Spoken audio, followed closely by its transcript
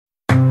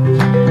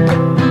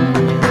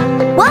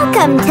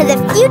Welcome to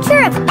the Future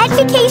of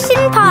Education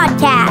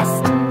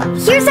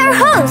podcast. Here's our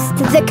host,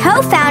 the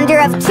co-founder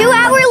of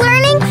 2-Hour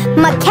Learning,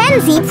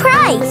 Mackenzie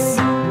Price.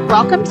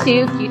 Welcome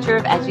to Future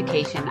of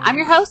Education. I'm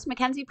your host,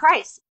 Mackenzie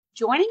Price.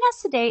 Joining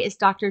us today is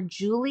Dr.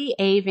 Julie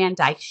A. Van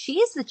Dyke. She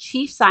is the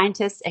chief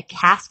scientist at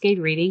Cascade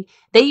Reading.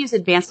 They use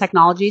advanced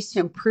technologies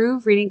to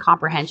improve reading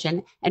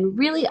comprehension and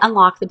really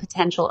unlock the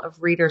potential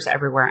of readers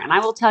everywhere. And I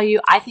will tell you,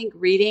 I think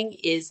reading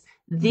is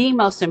the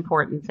most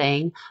important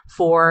thing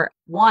for,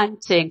 one,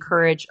 to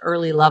encourage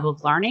early love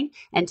of learning,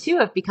 and two,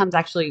 it becomes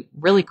actually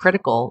really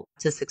critical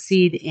to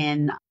succeed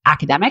in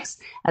academics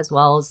as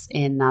well as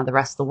in the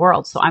rest of the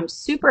world. So I'm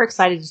super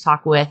excited to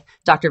talk with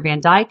Dr.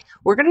 Van Dyke.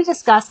 We're going to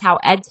discuss how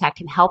EdTech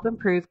can help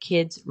improve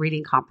kids'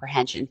 reading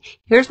comprehension.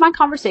 Here's my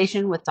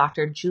conversation with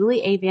Dr.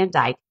 Julie A. Van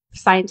Dyke,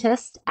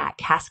 scientist at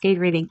Cascade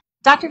Reading.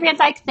 Dr. Van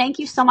Dyke, thank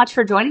you so much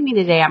for joining me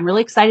today. I'm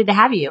really excited to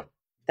have you.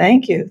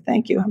 Thank you.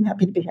 I'm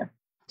happy to be here.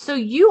 So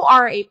you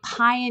are a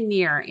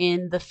pioneer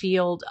in the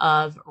field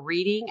of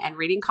reading and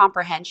reading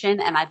comprehension,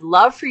 and I'd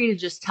love for you to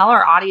just tell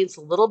our audience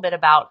a little bit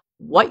about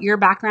what your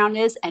background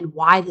is and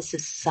why this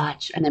is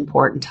such an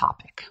important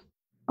topic.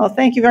 Well,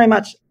 thank you very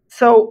much.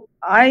 So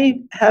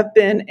I have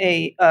been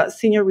a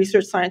senior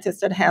research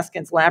scientist at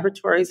Haskins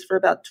Laboratories for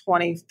about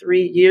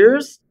 23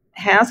 years.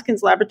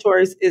 Haskins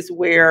Laboratories is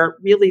where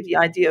really the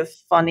idea of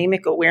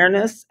phonemic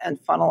awareness and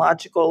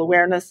phonological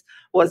awareness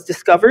was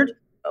discovered.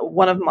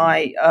 One of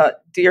my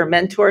dear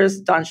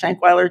mentors, Don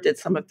Shankweiler, did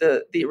some of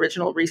the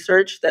original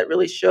research that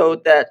really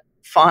showed that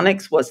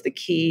phonics was the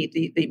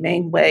key, the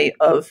main way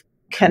of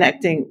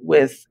connecting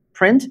with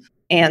print.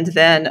 And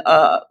then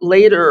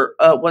later,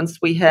 once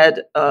we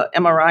had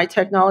MRI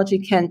technology,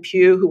 Ken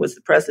Pugh, who was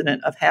the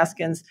president of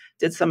Haskins,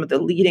 did some of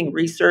the leading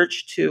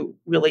research to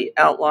really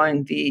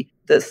outline the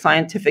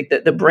scientific,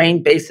 the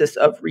brain basis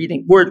of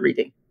reading, word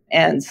reading.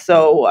 And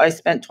so I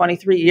spent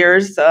 23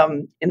 years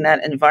in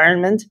that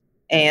environment.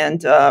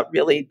 And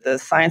really, the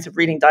science of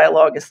reading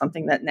dialogue is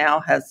something that now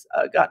has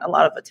gotten a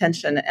lot of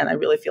attention. And I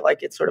really feel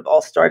like it sort of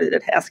all started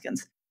at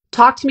Haskins.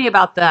 Talk to me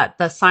about that,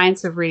 the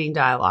science of reading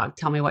dialogue.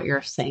 Tell me what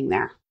you're saying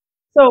there.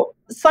 So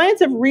science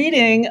of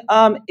reading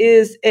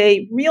is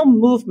a real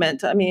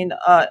movement,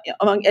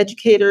 among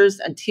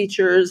educators and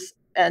teachers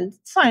and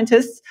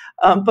scientists,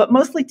 but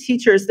mostly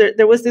teachers.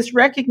 There was this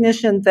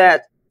recognition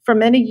that for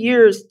many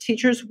years,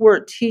 teachers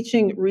were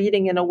teaching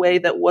reading in a way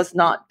that was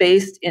not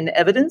based in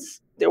evidence.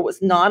 There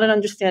was not an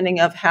understanding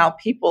of how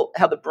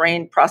the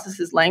brain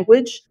processes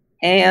language.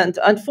 And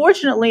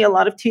unfortunately, a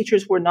lot of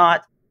teachers were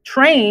not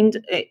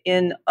trained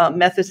in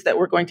methods that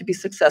were going to be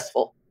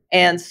successful.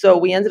 And so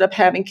we ended up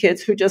having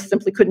kids who just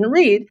simply couldn't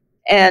read.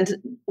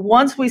 And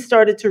once we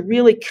started to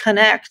really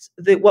connect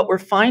what we're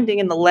finding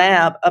in the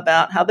lab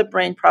about how the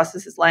brain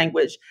processes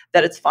language,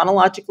 that it's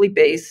phonologically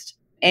based,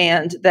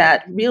 and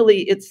that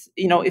really it's,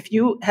 if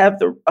you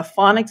have a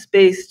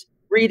phonics-based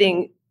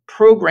reading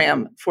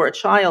program for a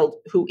child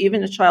who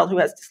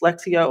has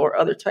dyslexia or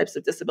other types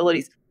of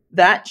disabilities,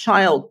 that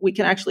child, we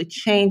can actually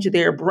change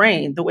their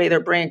brain, the way their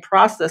brain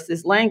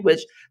processes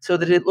language, so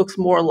that it looks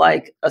more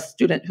like a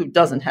student who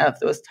doesn't have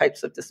those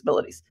types of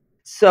disabilities.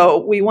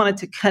 So we wanted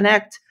to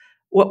connect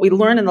what we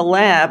learn in the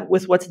lab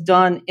with what's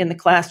done in the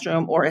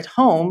classroom or at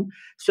home,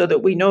 so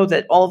that we know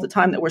that all of the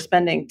time that we're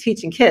spending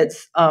teaching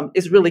kids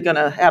is really going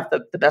to have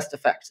the best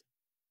effect.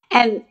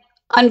 And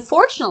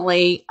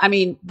unfortunately,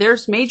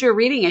 there's major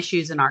reading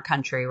issues in our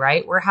country,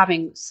 right? We're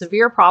having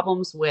severe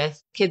problems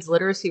with kids'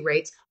 literacy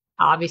rates.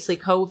 Obviously,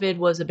 COVID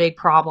was a big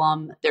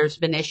problem. There's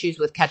been issues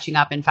with catching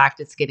up. In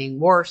fact, it's getting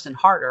worse and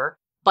harder.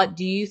 But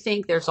do you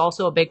think there's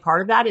also a big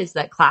part of that is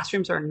that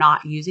classrooms are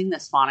not using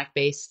this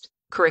phonic-based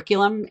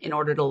curriculum in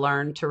order to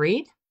learn to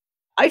read?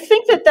 I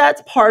think that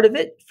that's part of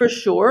it for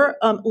sure.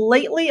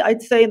 Lately,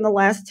 I'd say in the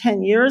last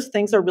 10 years,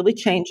 things are really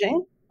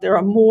changing. There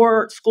are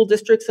more school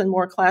districts and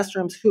more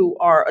classrooms who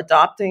are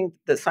adopting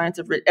the science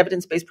of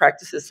evidence-based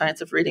practices,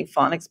 science of reading,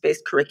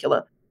 phonics-based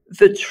curricula.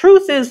 The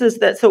truth is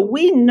that, so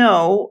we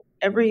know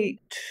every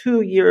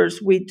 2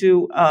 years we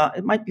do,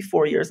 it might be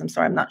 4 years,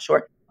 I'm not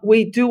sure.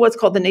 We do what's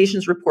called the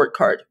Nation's Report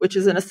Card, which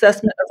is an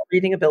assessment of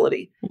reading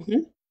ability. Mm-hmm.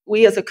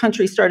 We as a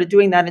country started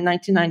doing that in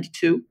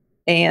 1992.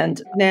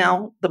 And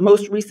now the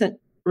most recent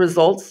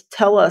results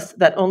tell us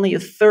that only a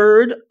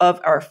third of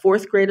our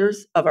 4th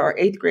graders, of our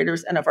 8th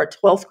graders, and of our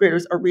 12th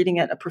graders are reading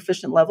at a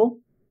proficient level.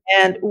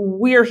 And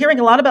we're hearing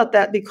a lot about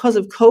that because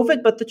of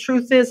COVID. But the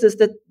truth is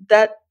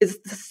that is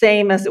the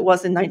same as it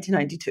was in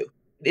 1992.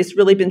 It's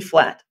really been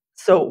flat.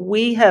 So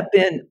we have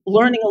been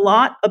learning a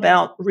lot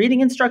about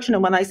reading instruction.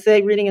 And when I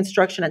say reading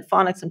instruction and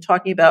phonics, I'm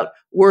talking about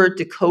word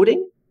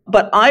decoding.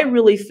 But I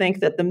really think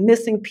that the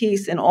missing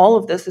piece in all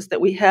of this is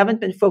that we haven't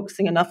been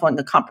focusing enough on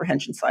the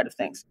comprehension side of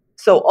things.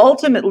 So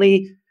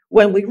ultimately,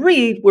 when we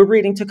read, we're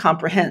reading to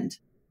comprehend.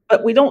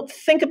 But we don't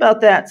think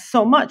about that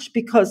so much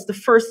because the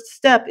first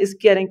step is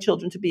getting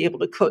children to be able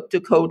to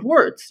decode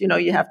words.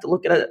 You have to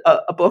look at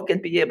a book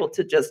and be able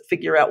to just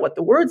figure out what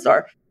the words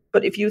are.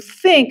 But if you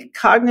think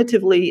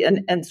cognitively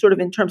and sort of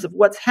in terms of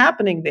what's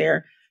happening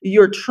there,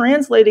 you're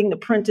translating the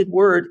printed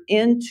word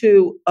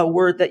into a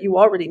word that you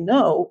already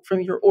know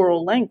from your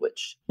oral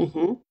language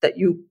that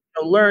you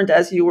learned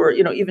as you were,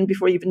 even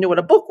before you even knew what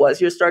a book was,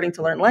 you're starting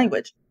to learn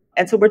language.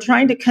 And so we're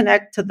trying to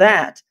connect to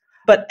that.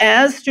 But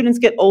as students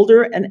get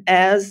older and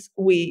as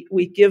we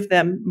give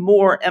them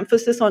more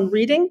emphasis on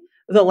reading,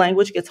 the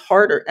language gets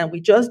harder, and we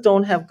just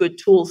don't have good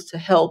tools to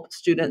help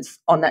students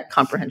on that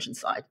comprehension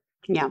side.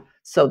 Yeah.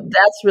 So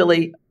that's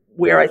really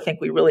where I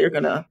think we really are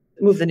going to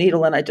move the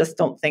needle. And I just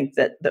don't think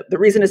that the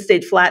reason it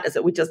stayed flat is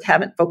that we just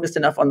haven't focused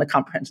enough on the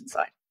comprehension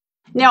side.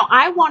 Now,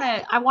 I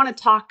want to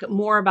talk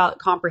more about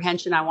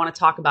comprehension. I want to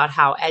talk about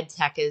how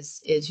EdTech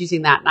is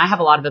using that. And I have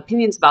a lot of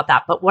opinions about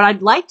that. But what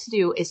I'd like to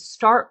do is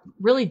start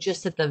really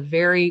just at the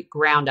very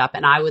ground up.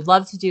 And I would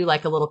love to do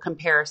like a little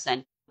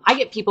comparison. I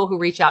get people who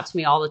reach out to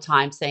me all the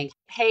time saying,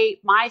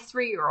 hey, my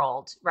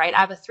 3-year-old, right? I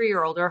have a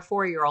 3-year-old or a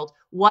 4-year-old.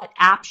 What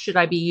app should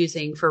I be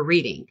using for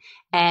reading?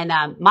 And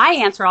my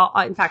answer,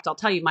 in fact, I'll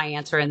tell you my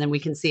answer, and then we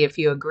can see if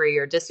you agree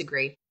or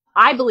disagree.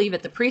 I believe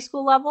at the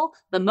preschool level,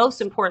 the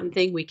most important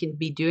thing we can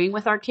be doing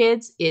with our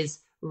kids is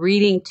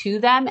reading to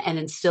them and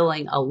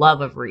instilling a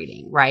love of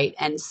reading, right?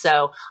 And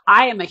so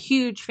I am a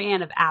huge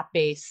fan of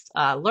app-based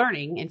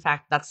learning. In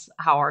fact, that's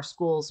how our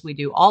schools, we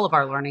do all of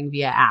our learning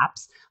via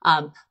apps.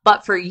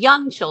 But for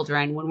young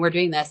children, when we're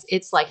doing this,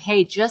 it's like,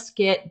 hey, just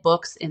get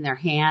books in their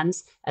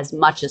hands as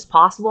much as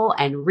possible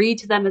and read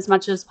to them as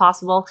much as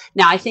possible.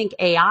 Now, I think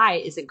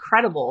AI is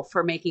incredible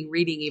for making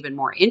reading even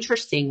more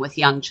interesting with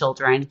young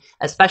children,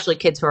 especially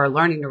kids who are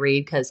learning to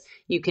read, because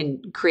you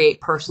can create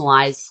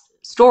personalized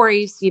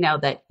stories,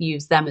 that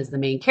use them as the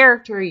main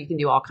character. You can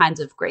do all kinds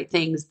of great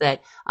things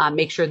that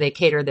make sure they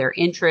cater their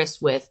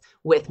interests with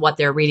what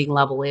their reading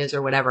level is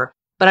or whatever.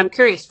 But I'm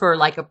curious, for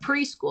like a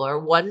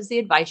preschooler, what is the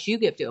advice you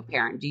give to a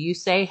parent? Do you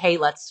say, hey,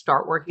 let's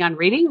start working on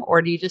reading?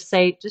 Or do you just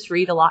say, just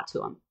read a lot to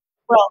them?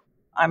 Well,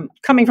 I'm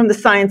coming from the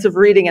science of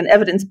reading and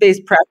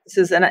evidence-based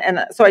practices.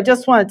 And so I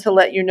just wanted to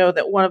let you know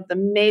that one of the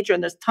major,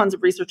 and there's tons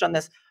of research on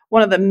this,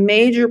 one of the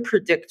major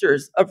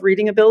predictors of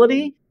reading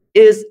ability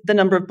is the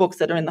number of books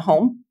that are in the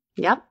home.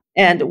 Yep.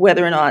 And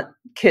whether or not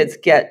kids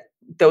get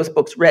those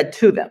books read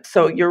to them.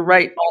 So you're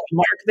right on the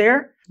mark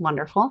there.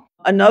 Wonderful.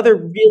 Another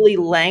really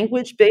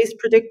language-based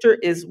predictor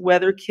is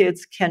whether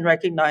kids can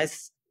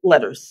recognize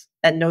letters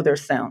and know their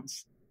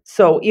sounds.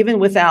 So even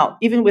without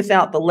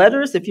the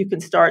letters, if you can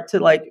start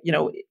to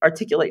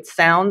articulate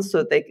sounds so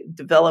that they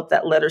develop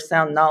that letter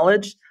sound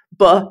knowledge,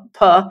 buh,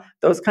 puh,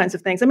 those kinds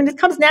of things. I mean, it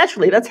comes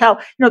naturally. That's how,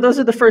 those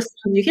are the first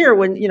sounds you hear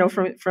when,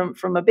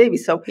 from a baby.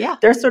 So yeah,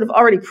 they're sort of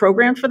already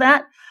programmed for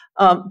that.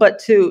 But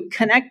to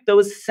connect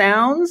those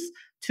sounds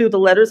to the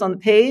letters on the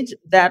page,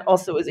 that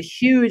also is a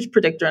huge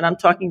predictor. And I'm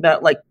talking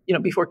about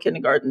before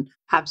kindergarten.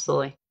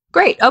 Absolutely.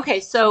 Great. Okay.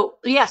 So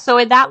so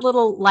in that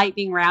little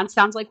lightning round,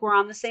 sounds like we're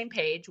on the same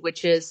page,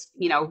 which is,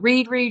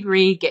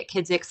 read, get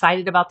kids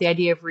excited about the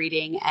idea of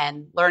reading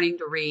and learning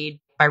to read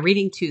by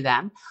reading to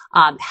them,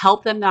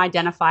 help them to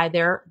identify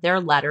their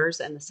letters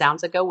and the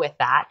sounds that go with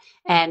that.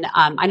 And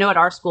I know at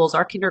our schools,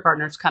 our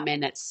kindergartners come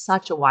in at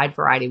such a wide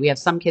variety. We have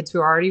some kids who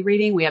are already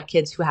reading. We have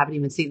kids who haven't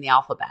even seen the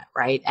alphabet,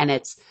 right? And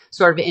it's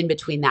sort of in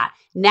between that.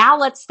 Now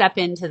let's step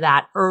into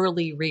that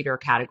early reader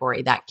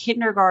category, that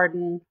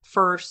kindergarten,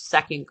 first,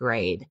 second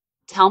grade.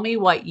 Tell me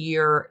what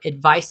your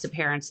advice to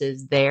parents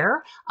is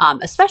there,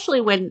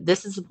 especially when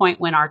this is the point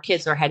when our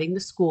kids are heading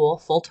to school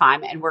full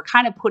time and we're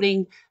kind of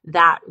putting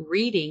that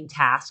reading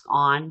task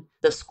on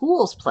the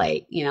school's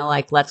plate,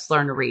 like let's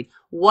learn to read.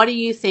 What do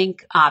you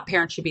think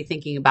parents should be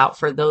thinking about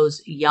for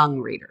those young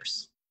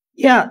readers?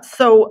 Yeah.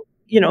 So,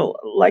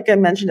 like I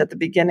mentioned at the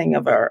beginning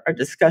of our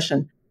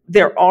discussion,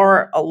 there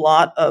are a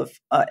lot of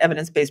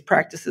evidence-based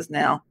practices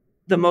now.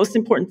 The most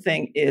important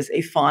thing is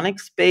a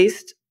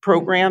phonics-based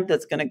program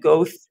that's going to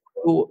go through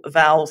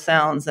vowel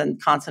sounds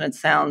and consonant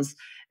sounds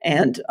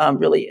and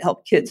really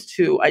help kids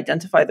to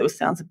identify those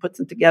sounds and put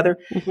them together.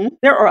 Mm-hmm.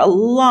 There are a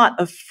lot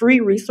of free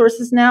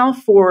resources now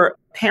for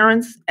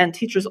parents and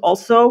teachers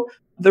also.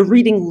 The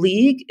Reading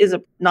League is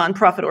a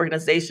nonprofit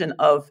organization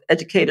of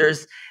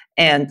educators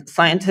and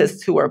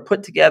scientists who are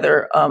put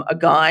together a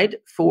guide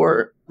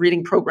for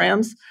reading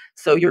programs.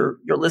 So your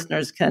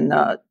listeners can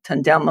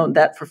download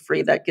that for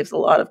free. That gives a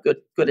lot of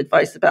good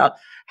advice about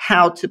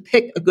how to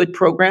pick a good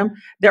program.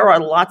 There are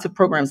lots of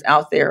programs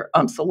out there.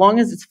 So long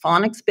as it's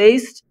phonics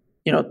based,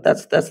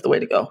 that's the way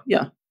to go.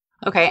 Yeah.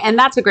 Okay. And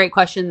that's a great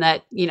question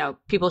that,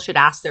 people should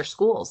ask their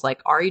schools.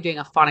 Like, are you doing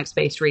a phonics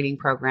based reading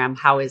program?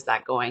 How is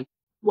that going?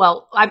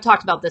 Well, I've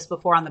talked about this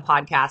before on the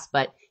podcast,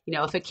 but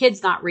if a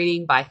kid's not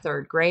reading by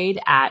third grade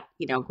at,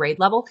 grade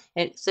level,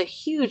 it's a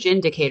huge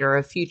indicator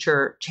of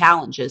future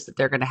challenges that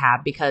they're going to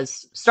have,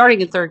 because starting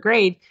in third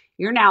grade,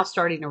 you're now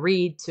starting to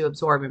read to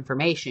absorb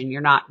information.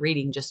 You're not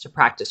reading just to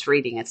practice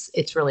reading.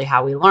 It's really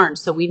how we learn.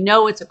 So we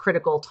know it's a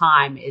critical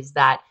time, is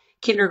that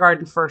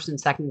kindergarten, first and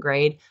second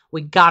grade,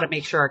 we got to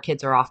make sure our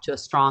kids are off to a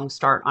strong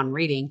start on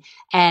reading.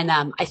 And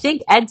I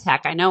think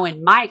EdTech, I know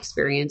in my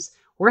experience,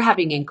 we're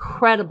having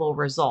incredible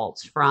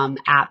results from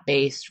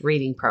app-based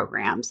reading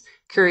programs.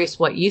 Curious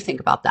what you think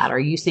about that. Are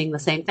you seeing the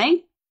same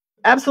thing?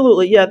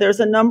 Absolutely. Yeah, there's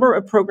a number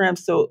of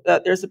programs. So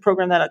there's a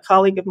program that a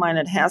colleague of mine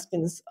at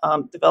Haskins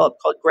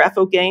developed called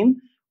GraphoGame,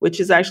 which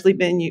has actually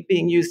been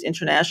being used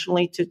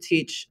internationally to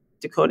teach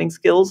decoding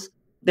skills.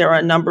 There are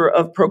a number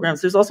of programs.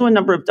 There's also a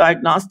number of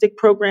diagnostic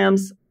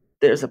programs.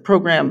 There's a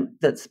program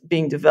that's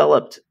being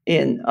developed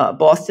in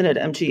Boston at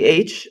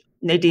MGH.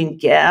 Nadine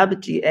Gaab,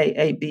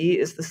 Gaab,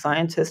 is the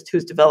scientist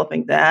who's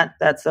developing that.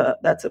 That's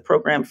a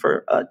program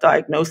for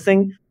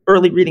diagnosing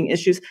early reading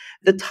issues.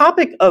 The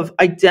topic of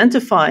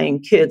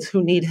identifying kids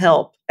who need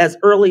help as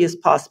early as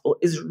possible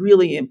is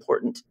really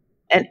important.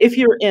 And if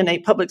you're in a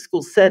public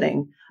school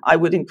setting, I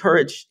would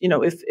encourage,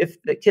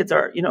 if the kids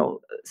are,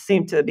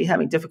 seem to be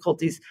having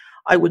difficulties,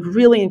 I would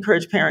really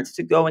encourage parents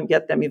to go and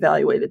get them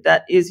evaluated.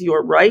 That is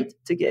your right,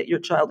 to get your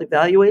child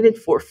evaluated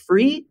for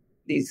free.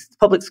 These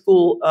public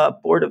school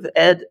Board of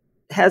Ed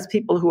has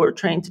people who are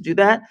trained to do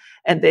that,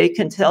 and they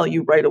can tell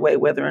you right away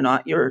whether or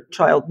not your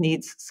child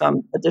needs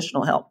some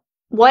additional help.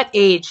 What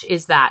age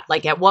is that?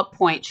 Like, at what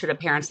point should a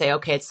parent say,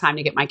 okay, it's time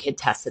to get my kid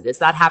tested? Is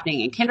that happening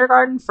in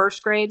kindergarten,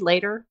 first grade,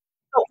 later?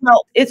 Oh,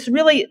 well, it's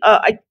really,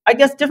 I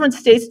guess different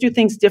states do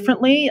things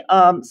differently.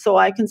 So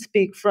I can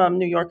speak from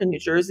New York and New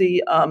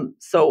Jersey.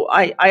 So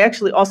I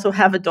actually also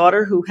have a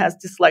daughter who has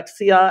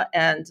dyslexia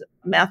and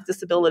math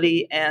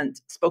disability and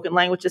spoken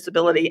language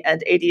disability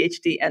and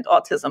ADHD and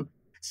autism.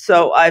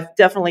 So I've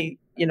definitely,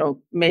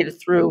 made it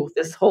through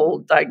this whole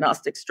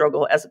diagnostic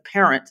struggle as a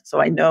parent.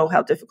 So I know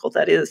how difficult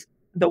that is.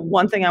 The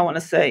one thing I want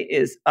to say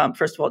is,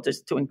 first of all,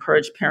 just to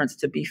encourage parents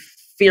to be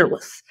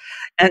fearless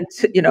and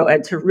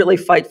to really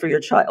fight for your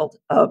child.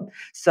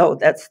 So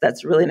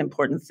that's really an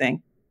important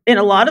thing. In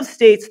a lot of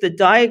states, the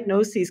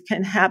diagnoses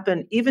can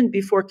happen even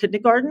before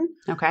kindergarten.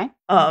 Okay.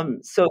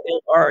 So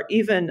there are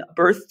even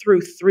birth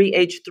through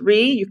age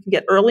 3. You can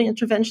get early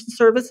intervention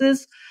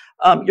services.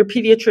 Your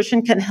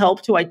pediatrician can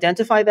help to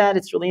identify that.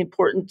 It's really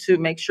important to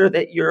make sure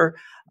that your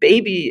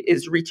baby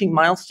is reaching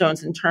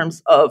milestones in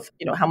terms of,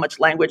 how much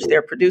language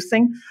they're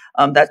producing.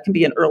 That can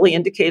be an early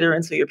indicator,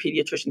 and so your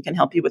pediatrician can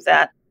help you with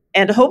that.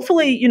 And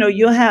hopefully,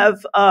 you'll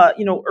have,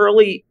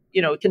 early,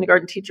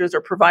 kindergarten teachers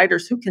or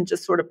providers who can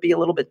just sort of be a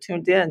little bit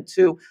tuned in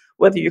to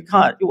whether your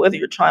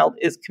child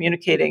is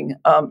communicating,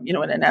 in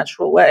a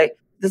natural way.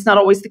 That's not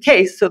always the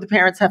case, so the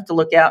parents have to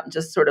look out and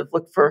just sort of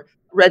look for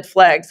red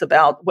flags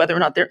about whether or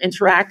not they're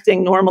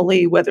interacting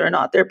normally, whether or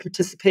not they're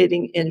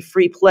participating in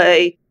free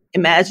play,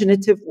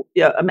 imaginative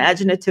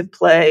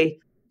play,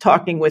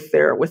 talking with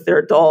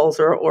their dolls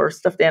or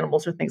stuffed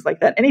animals or things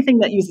like that. Anything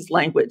that uses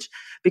language,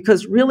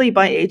 because really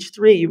by age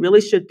 3, you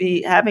really should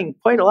be having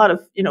quite a lot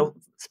of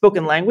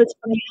spoken language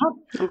coming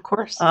out. Of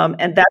course,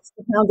 and that's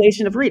the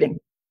foundation of reading.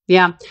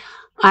 Yeah.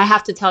 I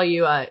have to tell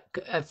you a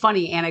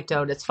funny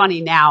anecdote. It's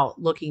funny now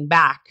looking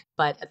back,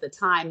 but at the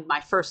time, my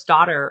first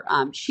daughter,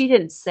 she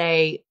didn't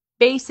say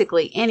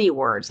basically any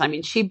words. I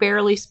mean, she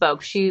barely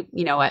spoke. She,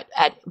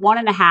 at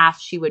 1.5,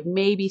 she would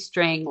maybe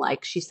string,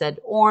 like she said,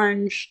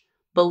 orange,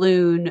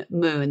 balloon,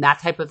 moon, that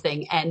type of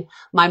thing. And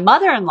my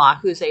mother-in-law,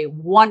 who's a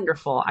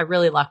wonderful, I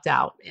really lucked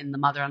out in the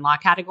mother-in-law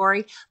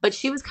category, but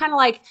she was kind of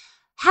like,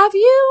 have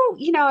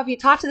you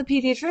talked to the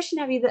pediatrician?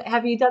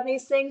 Have you done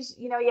these things,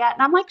 yet?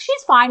 And I'm like,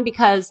 she's fine,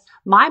 because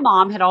my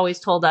mom had always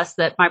told us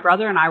that my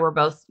brother and I were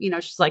both,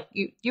 she's like,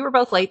 you were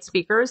both late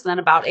speakers. Then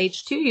about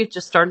age 2, you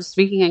just started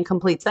speaking in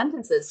complete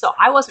sentences. So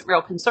I wasn't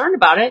real concerned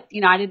about it.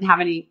 I didn't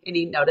have any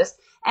notice.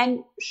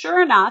 And sure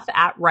enough,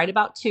 at right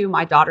about 2,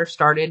 my daughter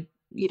started,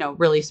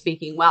 really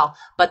speaking well.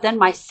 But then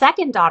my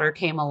second daughter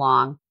came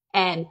along.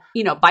 And,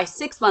 by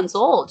 6 months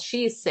old,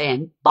 she's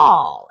saying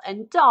ball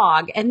and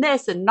dog and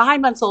this, and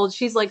 9 months old,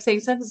 she's like saying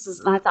sentences.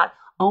 And I thought,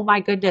 oh my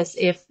goodness,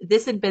 if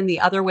this had been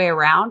the other way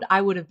around, I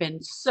would have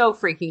been so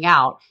freaking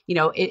out,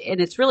 and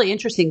it's really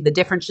interesting, the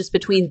difference just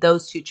between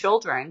those two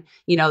children.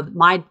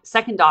 My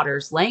second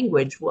daughter's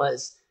language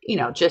was,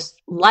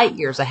 just light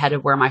years ahead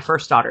of where my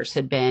first daughter's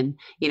had been,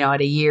 at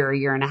a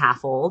year and a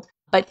half old.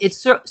 But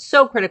it's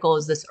so critical,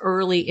 is this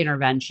early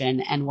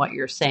intervention and what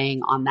you're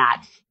saying on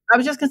that. I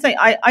was just going to say,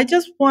 I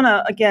just want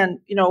to, again,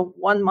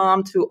 one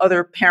mom to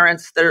other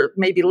parents that are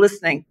maybe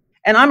listening.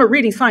 And I'm a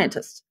reading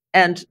scientist.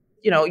 And,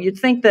 you'd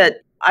think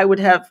that I would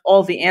have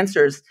all the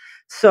answers.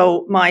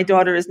 So my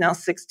daughter is now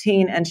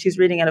 16 and she's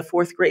reading at a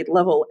 4th grade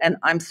level. And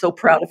I'm so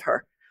proud of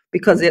her,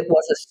 because it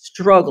was a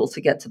struggle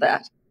to get to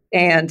that.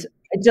 And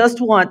I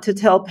just want to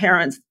tell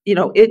parents,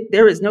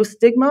 there is no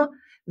stigma.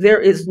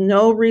 There is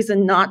no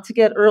reason not to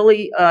get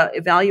early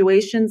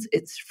evaluations.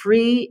 It's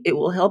free. It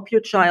will help your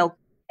child.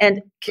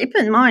 And keep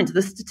in mind,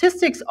 the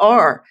statistics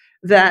are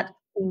that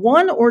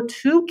 1 or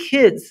 2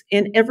 kids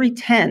in every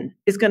 10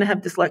 is going to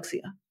have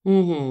dyslexia.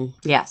 Mm-hmm.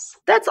 Yes.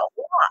 That's a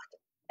lot.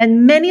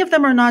 And many of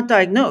them are not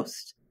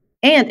diagnosed.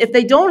 And if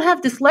they don't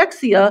have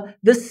dyslexia,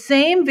 the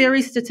same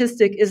very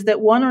statistic is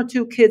that 1 or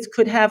 2 kids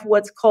could have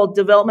what's called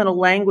developmental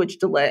language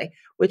delay,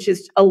 which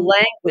is a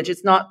language.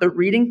 It's not the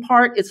reading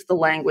part, it's the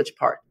language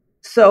part.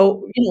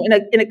 So,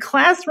 in a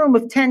classroom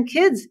of 10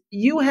 kids,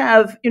 you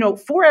have,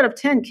 4 out of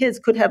 10 kids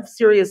could have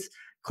serious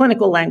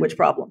clinical language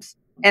problems.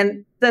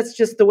 And that's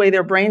just the way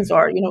their brains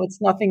are.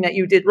 It's nothing that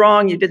you did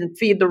wrong. You didn't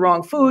feed the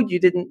wrong food. You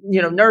didn't,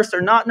 nurse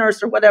or not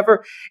nurse or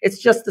whatever. It's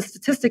just the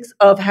statistics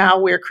of how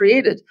we're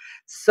created.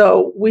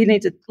 So we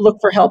need to look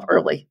for help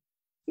early.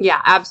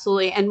 Yeah,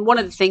 absolutely. And one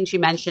of the things you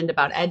mentioned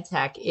about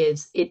EdTech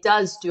is it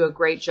does do a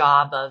great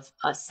job of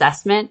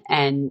assessment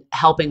and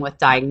helping with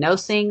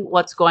diagnosing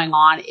what's going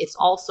on. It's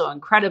also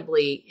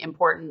incredibly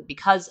important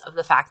because of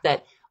the fact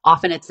that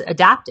often it's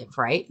adaptive,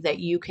 right? That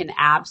you can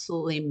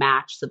absolutely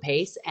match the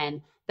pace.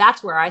 And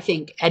that's where I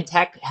think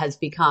EdTech has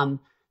become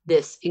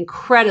this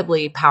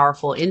incredibly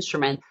powerful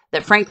instrument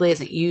that frankly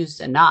isn't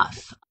used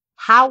enough.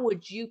 How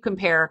would you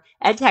compare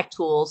EdTech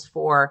tools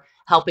for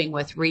helping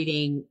with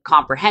reading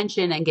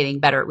comprehension and getting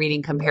better at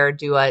reading compared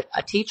to a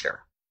teacher?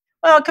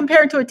 Well,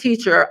 comparing to a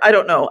teacher, I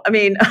don't know. I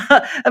mean,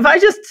 if I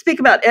just speak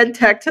about ed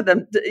tech to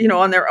them,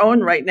 on their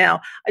own right now,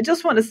 I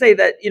just want to say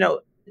that,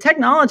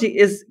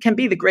 technology can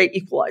be the great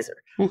equalizer.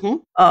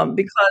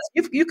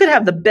 Because you could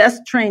have the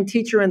best trained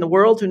teacher in the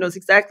world who knows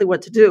exactly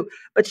what to do,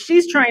 but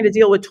she's trying to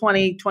deal with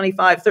 20,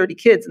 25, 30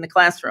 kids in the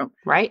classroom.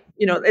 Right.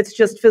 It's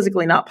just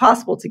physically not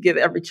possible to give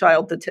every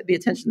child the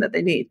attention that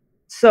they need.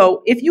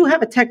 So if you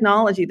have a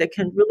technology that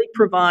can really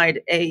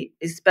provide a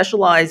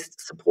specialized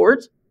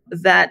support,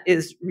 that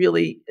is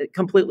really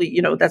completely,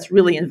 that's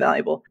really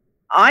invaluable.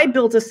 I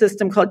built a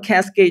system called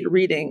Cascade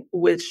Reading,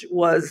 which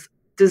was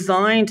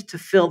designed to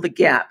fill the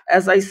gap.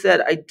 As I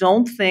said, I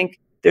don't think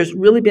there's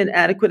really been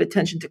adequate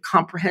attention to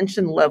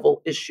comprehension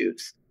level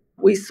issues.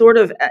 We sort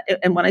of,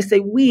 and when I say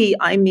we,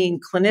 I mean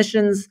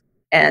clinicians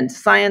and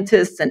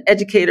scientists and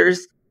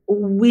educators.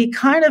 We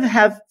kind of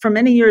have for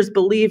many years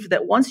believed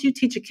that once you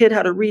teach a kid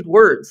how to read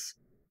words,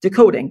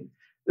 decoding,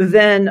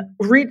 then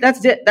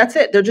that's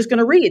it. They're just going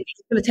to read.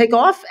 They're going to take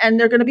off and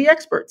they're going to be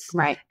experts.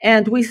 Right.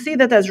 And we see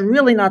that that's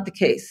really not the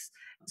case.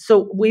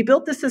 So we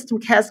built the system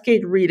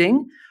Cascade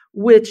Reading,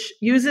 which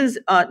uses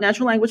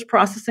natural language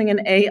processing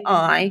and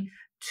AI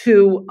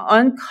to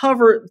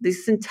uncover the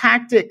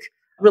syntactic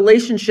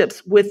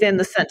relationships within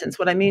the sentence.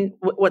 What I mean,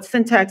 what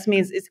syntax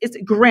means is it's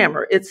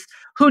grammar. It's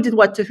who did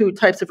what to who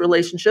types of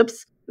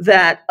relationships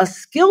that a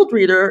skilled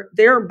reader,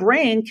 their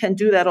brain can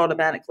do that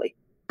automatically.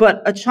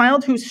 But a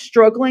child who's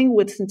struggling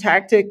with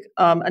syntactic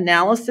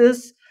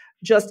analysis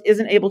just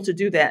isn't able to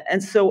do that.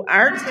 And so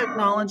our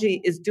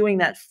technology is doing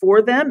that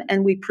for them,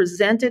 and we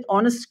present it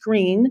on a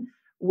screen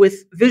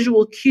with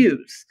visual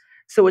cues.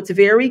 So it's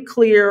very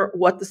clear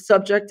what the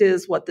subject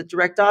is, what the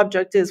direct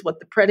object is, what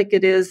the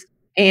predicate is.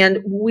 And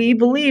we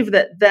believe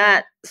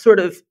that sort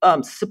of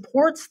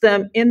supports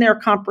them in their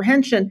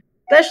comprehension,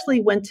 especially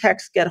when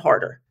texts get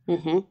harder,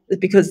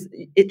 because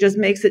it just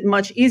makes it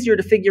much easier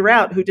to figure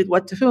out who did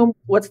what to whom,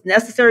 what's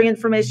necessary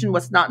information,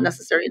 what's not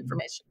necessary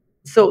information.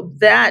 So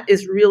that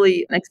is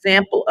really an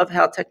example of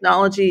how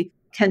technology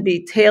can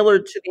be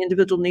tailored to the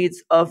individual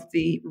needs of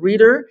the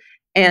reader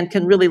and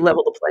can really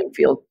level the playing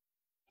field.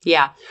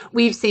 Yeah,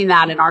 we've seen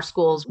that in our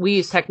schools. We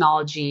use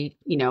technology,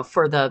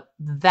 for the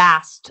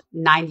vast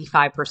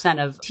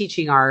 95% of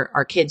teaching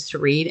our kids to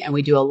read. And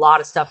we do a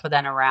lot of stuff with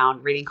them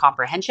around reading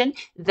comprehension.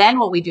 Then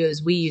what we do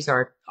is we use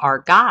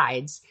our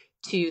guides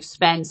to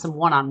spend some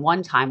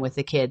one-on-one time with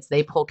the kids.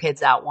 They pull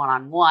kids out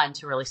one-on-one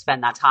to really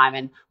spend that time.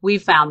 And we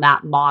found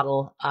that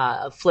model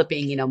of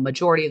flipping,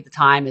 majority of the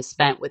time is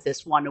spent with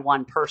this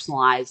one-to-one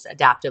personalized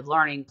adaptive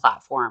learning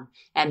platform.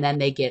 And then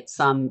they get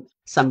some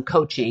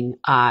coaching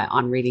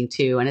on reading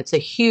too. And it's a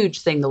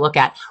huge thing to look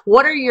at.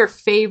 What are your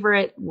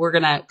favorite, we're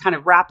going to kind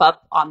of wrap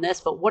up on this,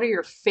 but what are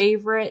your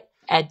favorite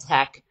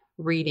EdTech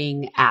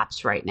reading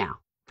apps right now?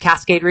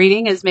 Cascade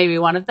Reading is maybe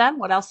one of them.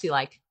 What else do you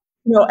like?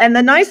 And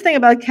the nice thing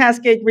about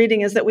Cascade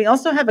Reading is that we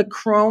also have a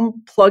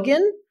Chrome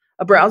plugin,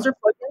 a browser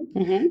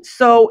plugin.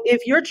 So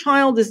if your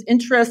child is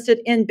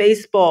interested in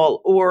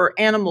baseball or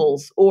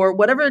animals or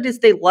whatever it is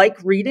they like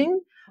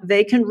reading,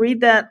 they can read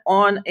that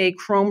on a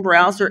Chrome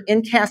browser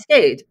in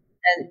Cascade.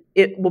 And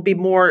it will be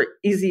more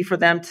easy for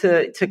them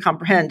to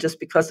comprehend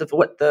just because of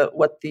what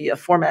the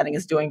formatting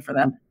is doing for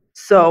them.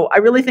 So I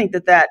really think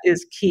that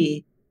is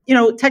key.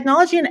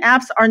 Technology and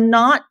apps are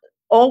not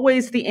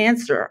always the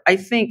answer. I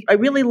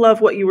really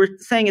love what you were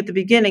saying at the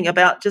beginning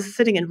about just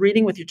sitting and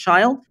reading with your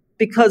child,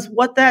 because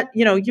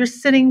you're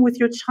sitting with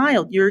your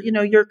child,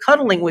 you're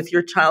cuddling with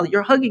your child,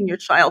 you're hugging your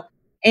child.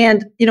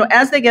 And,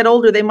 as they get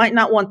older, they might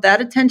not want that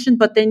attention,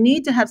 but they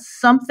need to have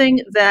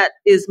something that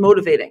is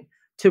motivating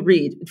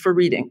for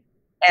reading.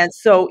 And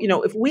so,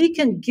 if we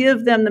can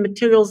give them the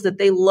materials that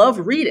they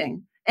love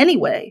reading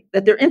anyway,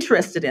 that they're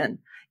interested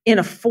in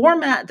a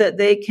format that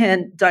they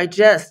can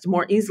digest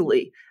more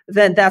easily,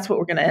 then that's what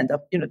we're going to end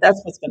up,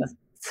 that's what's going to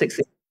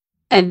succeed.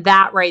 And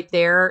that right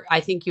there,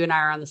 I think you and I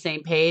are on the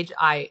same page.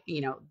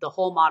 The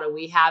whole motto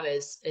we have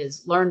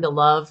is learn to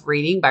love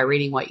reading by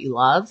reading what you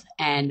love.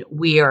 And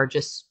we are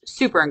just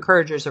super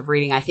encouragers of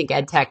reading. I think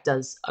EdTech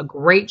does a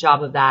great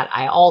job of that.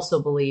 I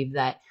also believe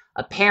that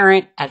a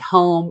parent at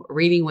home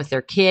reading with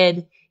their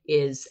kid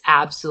is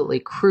absolutely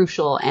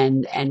crucial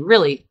and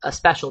really a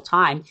special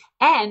time.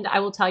 And I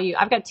will tell you,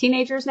 I've got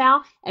teenagers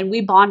now, and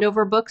we bond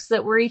over books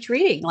that we're each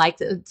reading. Like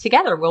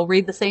together, we'll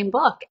read the same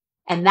book.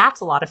 And that's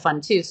a lot of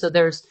fun too. So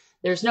there's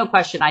there's no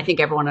question. I think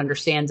everyone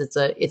understands it's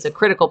a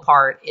critical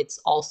part. It's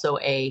also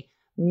a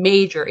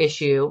major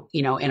issue,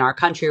 in our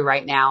country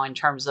right now in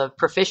terms of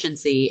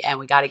proficiency, and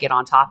we got to get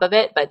on top of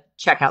it. But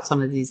check out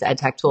some of these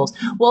EdTech tools.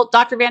 Well,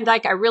 Dr. Van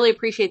Dyke, I really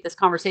appreciate this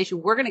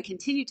conversation. We're going to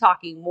continue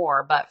talking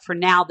more, but for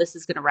now, this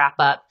is going to wrap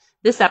up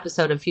this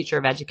episode of Future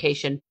of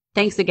Education.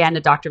 Thanks again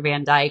to Dr.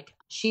 Van Dyke.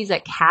 She's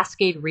at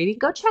Cascade Reading.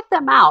 Go check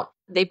them out.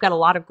 They've got a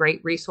lot of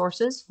great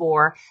resources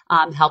for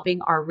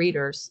helping our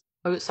readers.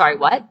 Oh, sorry,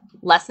 what?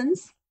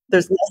 Lessons?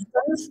 There's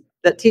lessons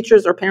that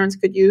teachers or parents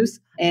could use.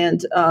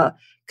 And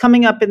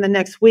coming up in the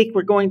next week,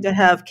 we're going to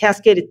have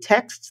cascaded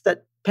texts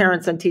that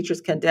parents and teachers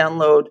can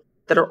download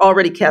that are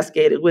already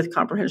cascaded with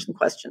comprehension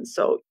questions.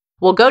 So,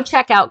 well, go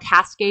check out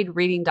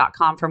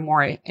cascadereading.com for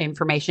more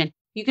information.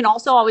 You can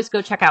also always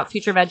go check out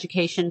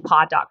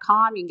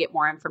futureofeducationpod.com. You can get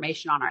more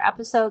information on our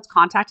episodes,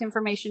 contact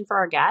information for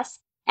our guests,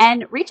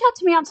 and reach out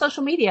to me on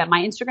social media.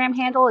 My Instagram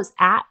handle is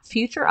at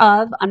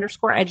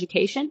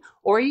futureof_education,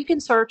 or you can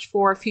search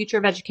for Future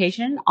of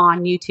Education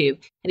on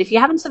YouTube. And if you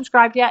haven't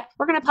subscribed yet,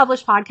 we're going to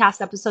publish podcast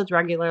episodes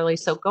regularly,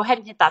 so go ahead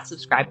and hit that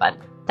subscribe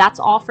button. That's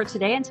all for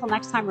today. Until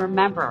next time,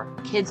 remember,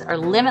 kids are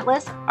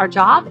limitless. Our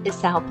job is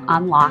to help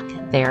unlock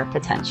their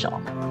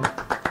potential.